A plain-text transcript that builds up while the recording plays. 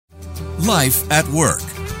Life at Work.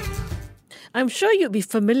 I'm sure you'd be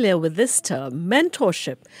familiar with this term,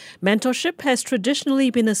 mentorship. Mentorship has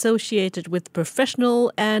traditionally been associated with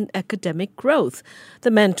professional and academic growth.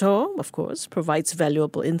 The mentor, of course, provides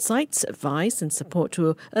valuable insights, advice, and support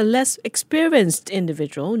to a less experienced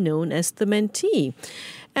individual known as the mentee.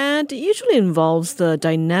 And it usually involves the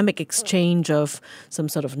dynamic exchange of some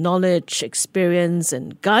sort of knowledge, experience,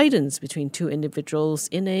 and guidance between two individuals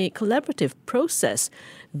in a collaborative process.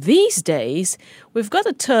 These days, we've got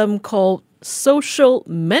a term called social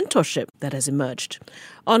mentorship that has emerged.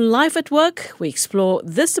 On Life at Work, we explore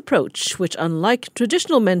this approach, which, unlike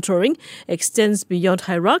traditional mentoring, extends beyond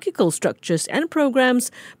hierarchical structures and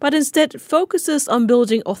programs, but instead focuses on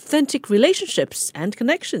building authentic relationships and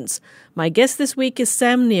connections. My guest this week is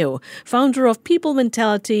Sam Neo, founder of People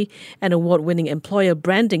Mentality, an award-winning employer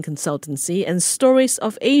branding consultancy, and Stories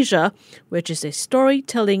of Asia, which is a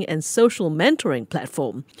storytelling and social mentoring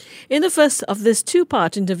platform. In the first of this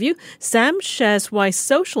two-part interview, Sam shares why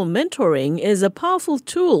social mentoring is a powerful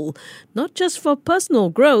tool, not just for personal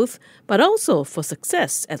growth, but also for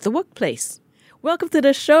success at the workplace. Welcome to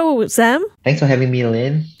the show, Sam. Thanks for having me,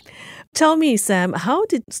 Lynn. Tell me, Sam, how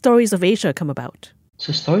did Stories of Asia come about?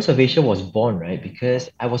 So Stories of Asia was born, right, because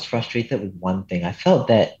I was frustrated with one thing. I felt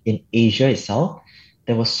that in Asia itself,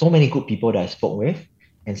 there were so many good people that I spoke with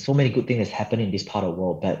and so many good things that's happening in this part of the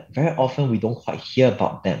world, but very often we don't quite hear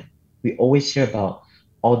about them. We always hear about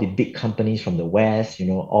all the big companies from the West,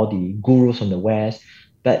 all the gurus from the West,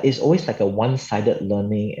 but it's always like a one-sided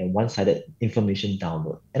learning and one-sided information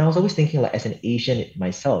download. And I was always thinking, like, as an Asian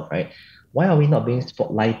myself, right, why are we not being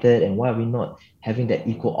spotlighted and why are we not having that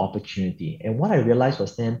equal opportunity? And what I realized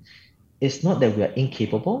was then, it's not that we are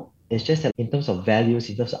incapable, it's just that in terms of values,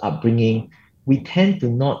 in terms of upbringing, we tend to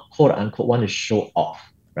not, quote unquote, want to show off,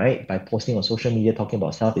 right? By posting on social media, talking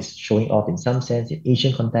about self is showing off in some sense, in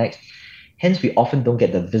Asian context. Hence, we often don't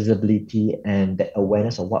get the visibility and the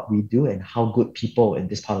awareness of what we do and how good people in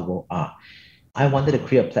this part of the world are. I wanted to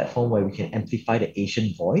create a platform where we can amplify the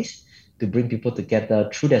Asian voice to bring people together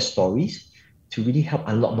through their stories to really help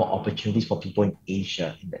unlock more opportunities for people in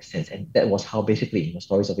Asia in that sense. And that was how basically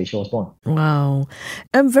Stories of Asia was born. Wow.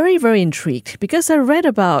 I'm very, very intrigued because I read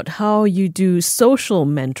about how you do social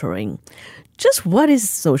mentoring. Just what is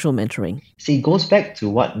social mentoring? See, it goes back to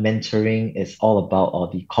what mentoring is all about, or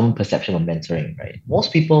the common perception of mentoring, right?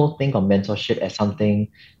 Most people think of mentorship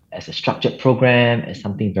as a structured program, as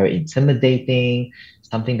something very intimidating,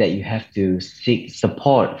 something that you have to seek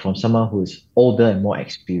support from someone who's older and more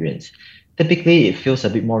experienced. Typically, it feels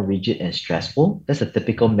a bit more rigid and stressful. That's a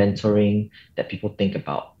typical mentoring that people think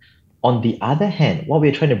about. On the other hand, what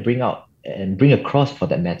we're trying to bring out and bring across for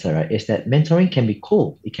that matter, right, is that mentoring can be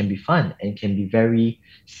cool, it can be fun, and it can be very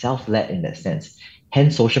self-led in that sense.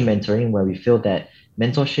 Hence, social mentoring, where we feel that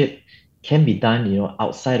mentorship can be done,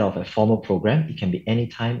 outside of a formal program. It can be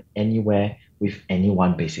anytime, anywhere, with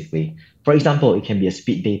anyone, basically. For example, it can be a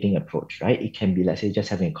speed dating approach, right? It can be, let's say, just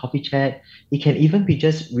having a coffee chat. It can even be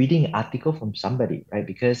just reading an article from somebody, right?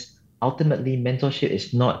 Because ultimately, mentorship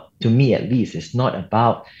is not, to me at least, it's not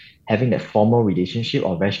about having that formal relationship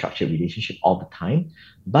or very structured relationship all the time.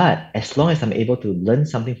 But as long as I'm able to learn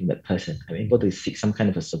something from that person, I'm able to seek some kind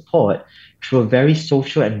of a support through a very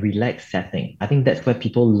social and relaxed setting, I think that's where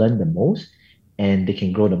people learn the most and they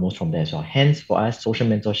can grow the most from there as well. Hence, for us, social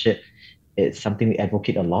mentorship, it's something we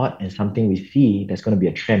advocate a lot and something we see that's going to be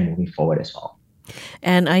a trend moving forward as well.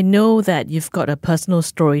 And I know that you've got a personal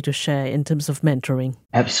story to share in terms of mentoring.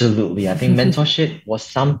 Absolutely. I think mentorship was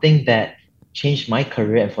something that changed my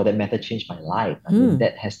career and for that matter, changed my life. I mean,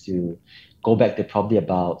 that has to go back to probably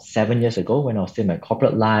about 7 years ago when I was still in my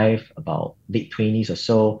corporate life, about late 20s or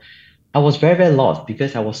so. I was very, very lost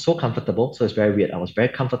because I was so comfortable. So it's very weird. I was very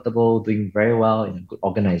comfortable, doing very well in a good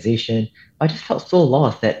organization. I just felt so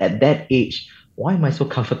lost that at that age, why am I so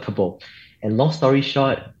comfortable? And long story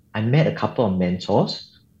short, I met a couple of mentors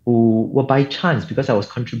who were by chance because I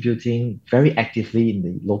was contributing very actively in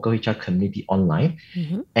the local HR community online.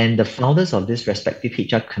 Mm-hmm. And the founders of these respective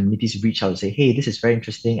HR communities reached out and say, hey, this is very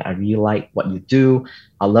interesting. I really like what you do.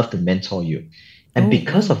 I'd love to mentor you. And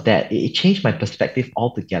because of that, it changed my perspective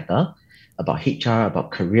altogether about HR,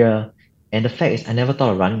 about career. And the fact is, I never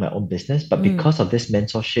thought of running my own business. But because of this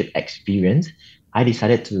mentorship experience, I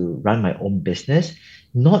decided to run my own business,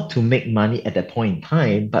 not to make money at that point in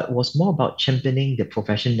time, but was more about championing the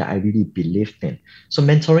profession that I really believed in. So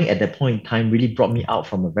mentoring at that point in time really brought me out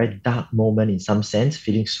from a very dark moment in some sense,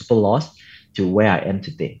 feeling super lost, to where I am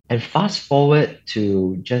today. And fast forward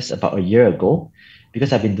to just about a year ago,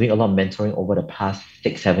 because I've been doing a lot of mentoring over the past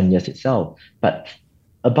 6-7 years itself. But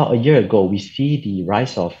about a year ago, we see the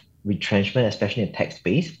rise of retrenchment, especially in tech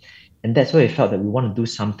space. And that's where we felt that we want to do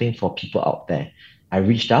something for people out there. I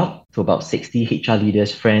reached out to about 60 HR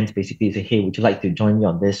leaders, friends, basically say, hey, would you like to join me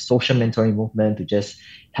on this social mentoring movement to just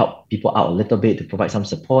help people out a little bit, to provide some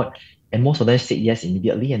support? And most of them said yes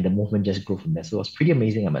immediately, and the movement just grew from there. So it was pretty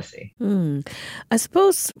amazing, I must say. I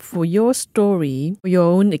suppose for your story, your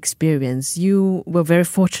own experience, you were very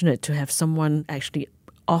fortunate to have someone actually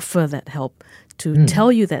offer that help to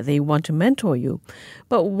tell you that they want to mentor you.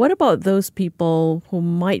 But what about those people who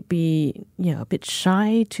might be, a bit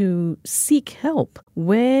shy to seek help?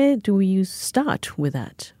 Where do you start with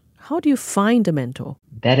that? How do you find a mentor?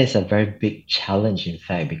 That is a very big challenge, in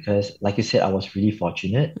fact, because like you said, I was really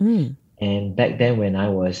fortunate. And back then, when I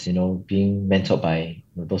was, being mentored by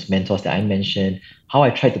those mentors that I mentioned, how I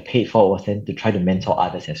tried to pay it forward was then to try to mentor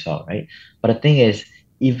others as well, right? But the thing is,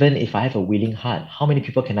 even if I have a willing heart, how many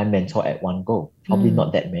people can I mentor at one go? Probably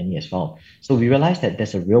not that many as well. So we realized that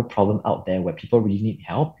there's a real problem out there where people really need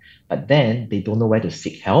help, but then they don't know where to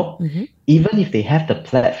seek help. Even if they have the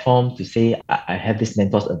platform to say, I have these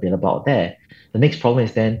mentors available out there, the next problem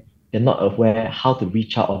is then they're not aware how to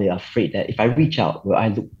reach out, or they're afraid that if I reach out, will I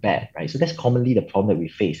look bad, right? So that's commonly the problem that we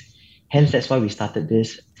face. Hence, that's why we started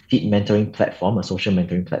this seed mentoring platform, a social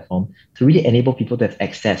mentoring platform, to really enable people to have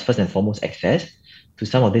access, first and foremost, access to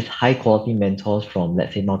some of these high quality mentors from,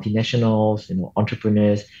 let's say, multinationals,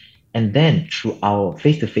 entrepreneurs, and then through our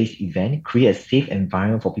face-to-face event, create a safe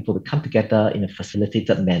environment for people to come together in a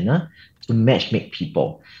facilitated manner to match make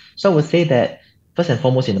people. So I would say that first and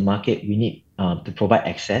foremost in the market, we need to provide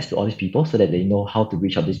access to all these people so that they know how to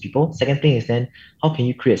reach out to these people. Second thing is then, how can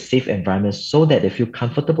you create a safe environment so that they feel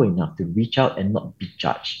comfortable enough to reach out and not be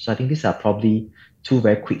judged? So I think these are probably two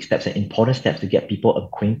very quick steps and important steps to get people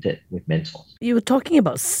acquainted with mentors. You were talking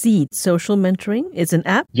about Seed Social Mentoring. It's an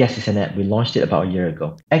app. Yes, it's an app. We launched it about a year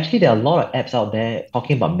ago. Actually, there are a lot of apps out there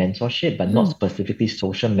talking about mentorship, but not specifically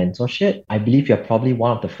social mentorship. I believe you're probably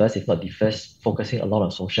one of the first, if not the first, focusing a lot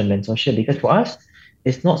on social mentorship because for us,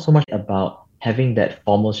 it's not so much about having that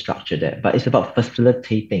formal structure there, but it's about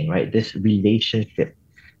facilitating, right? This relationship.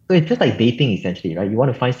 So it's just like dating essentially, right? You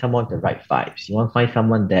want to find someone with the right vibes. You want to find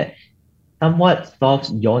someone that somewhat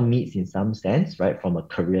solves your needs in some sense, right, from a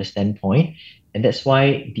career standpoint. And that's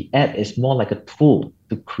why the app is more like a tool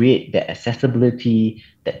to create that accessibility,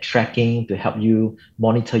 that tracking to help you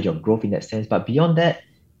monitor your growth in that sense. But beyond that,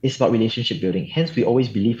 it's about relationship building. Hence, we always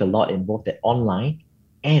believe a lot in both the online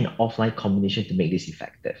and offline combination to make this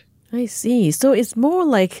effective. I see. So it's more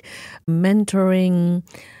like mentoring,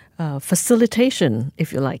 facilitation,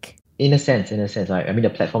 if you like. In a sense, right? I mean, the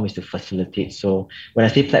platform is to facilitate. So when I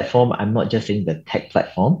say platform, I'm not just saying the tech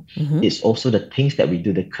platform. It's also the things that we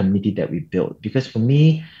do, the community that we build. Because for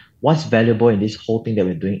me, what's valuable in this whole thing that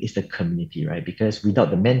we're doing is the community, right? Because without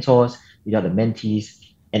the mentors, without the mentees,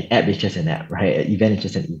 an app is just an app, right? An event is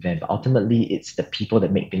just an event. But ultimately, it's the people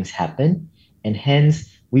that make things happen. And hence,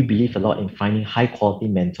 we believe a lot in finding high quality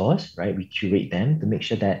mentors, right? We curate them to make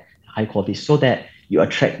sure that high quality so that you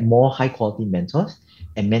attract more high quality mentors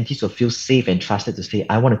and mentees will feel safe and trusted to say,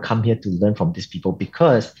 I want to come here to learn from these people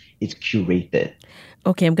because it's curated.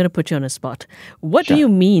 Okay, I'm going to put you on a spot. What do Sure. you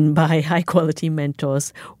mean by high quality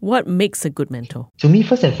mentors? What makes a good mentor? To me,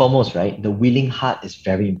 first and foremost, right, the willing heart is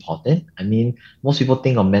very important. I mean, most people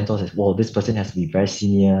think of mentors as, well, this person has to be very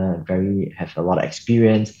senior, have a lot of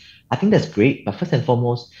experience. I think that's great, but first and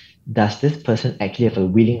foremost, does this person actually have a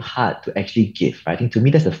willing heart to actually give? Right? I think to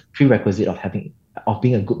me that's a prerequisite of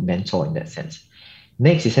being a good mentor in that sense.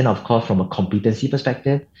 Next is then, of course, from a competency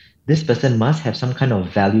perspective, this person must have some kind of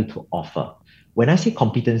value to offer. When I say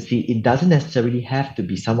competency, it doesn't necessarily have to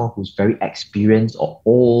be someone who's very experienced or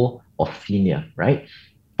old or senior, right?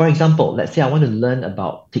 For example, let's say I want to learn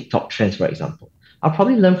about TikTok trends, for example. I'll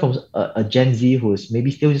probably learn from a Gen Z who is maybe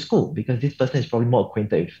still in school because this person is probably more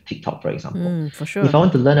acquainted with TikTok, for example. For If sure. I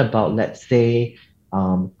want to learn about, let's say,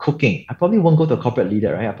 cooking, I probably won't go to a corporate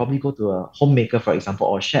leader, right? I'll probably go to a homemaker, for example,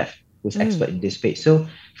 or a chef who's expert in this space. So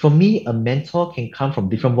for me, a mentor can come from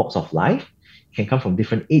different walks of life, can come from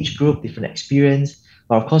different age group, different experience.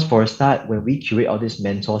 But of course, for a start, when we curate all these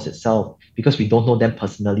mentors itself, because we don't know them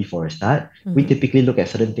personally for a start, we typically look at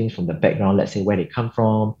certain things from the background, let's say where they come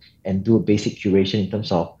from, and do a basic curation in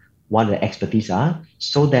terms of what the expertise are,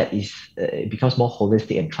 so that it becomes more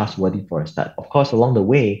holistic and trustworthy for a start. Of course, along the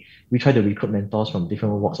way, we try to recruit mentors from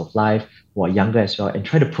different walks of life who are younger as well, and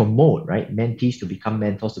try to promote, right, mentees to become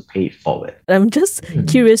mentors to pay it forward. I'm just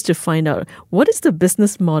curious to find out, what is the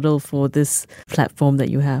business model for this platform that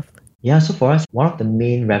you have? Yeah, so for us, one of the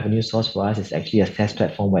main revenue source for us is actually a SaaS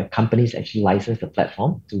platform where companies actually license the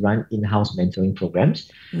platform to run in-house mentoring programs.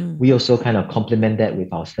 We also kind of complement that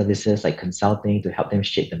with our services like consulting to help them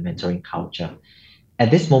shape the mentoring culture. At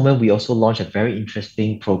this moment, we also launched a very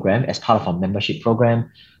interesting program as part of our membership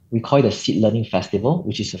program. We call it the Seed Learning Festival,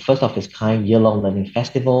 which is the first of its kind year-long learning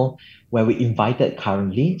festival, where we invited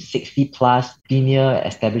currently 60 plus senior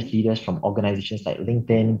established leaders from organizations like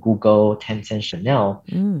LinkedIn, Google, Tencent, Chanel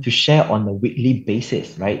to share on a weekly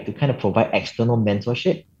basis, right? To kind of provide external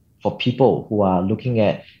mentorship for people who are looking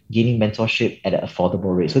at gaining mentorship at an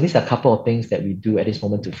affordable rate. So these are a couple of things that we do at this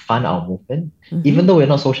moment to fund our movement. Even though we're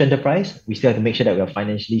not social enterprise, we still have to make sure that we are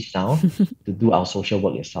financially sound to do our social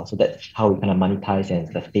work yourself. So that's how we kind of monetize and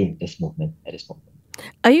sustain this movement at this moment.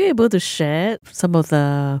 Are you able to share some of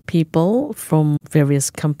the people from various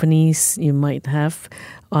companies you might have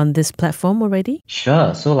on this platform already?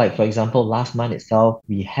 Sure. So like for example, last month itself,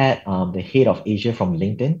 we had the head of Asia from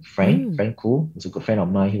LinkedIn, Frank Koo, who's a good friend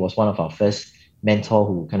of mine. He was one of our first mentor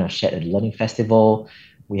who kind of shared at the learning festival.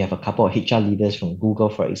 We have a couple of HR leaders from Google,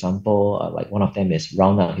 for example. Like one of them is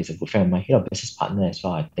Rauna. He's a good friend of mine, head of business partner as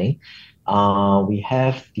well, I think. We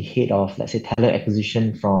have the head of, let's say, talent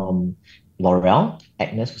acquisition from L'Oreal,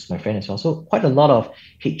 Agnes, who's my friend as well. So quite a lot of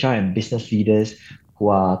HR and business leaders who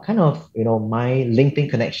are kind of, my LinkedIn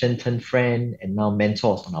connection turned friend and now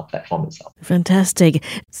mentors on our platform itself. Fantastic.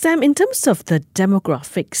 Sam, in terms of the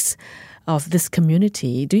demographics of this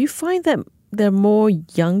community, do you find that there are more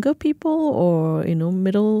younger people or,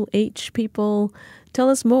 middle-aged people? Tell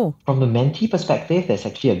us more. From a mentee perspective, there's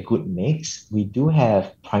actually a good mix. We do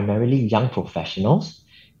have primarily young professionals,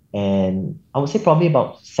 and I would say probably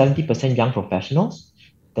about 70% young professionals,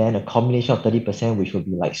 then a combination of 30%, which would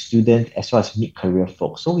be like students as well as mid-career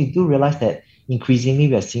folks. So we do realize that increasingly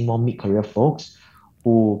we are seeing more mid-career folks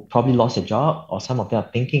who probably lost a job, or some of them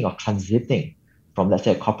are thinking of transiting from, let's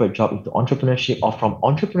say, a corporate job into entrepreneurship, or from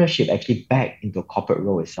entrepreneurship actually back into a corporate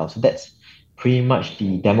role itself. So that's pretty much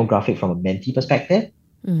the demographic from a mentee perspective.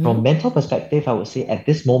 From a mentor perspective, I would say at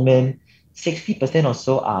this moment, 60% or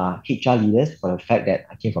so are HR leaders, for the fact that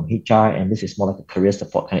I came from HR and this is more like a career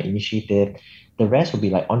support kind of initiative. The rest will be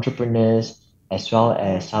like entrepreneurs as well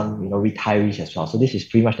as some, retirees as well. So this is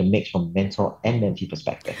pretty much the mix from mentor and mentee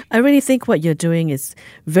perspective. I really think what you're doing is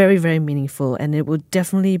very, very meaningful, and it would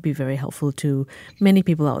definitely be very helpful to many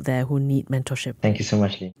people out there who need mentorship. Thank you so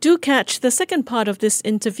much, Lee. Do catch the second part of this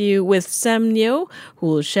interview with Sam Neo, who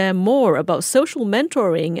will share more about social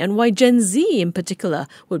mentoring and why Gen Z in particular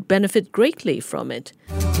would benefit greatly from it.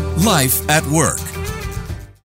 Life at Work.